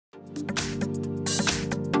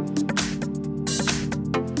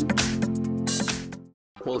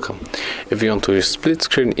Welcome. If you want to use split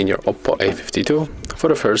screen in your OPPO A52, for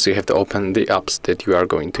the first you have to open the apps that you are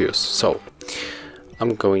going to use. So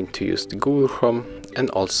I'm going to use the Google Chrome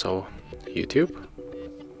and also YouTube.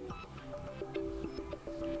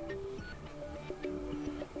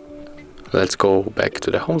 Let's go back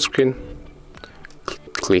to the home screen.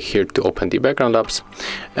 Click here to open the background apps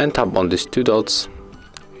and tap on these two dots.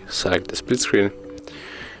 Select the split screen.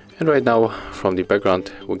 And right now from the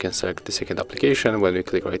background we can select the second application when we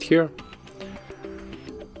click right here.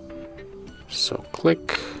 So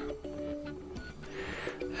click.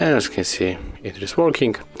 And as you can see, it is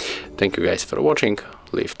working. Thank you guys for watching.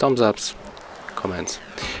 Leave thumbs ups, comments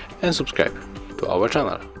and subscribe to our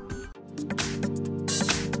channel.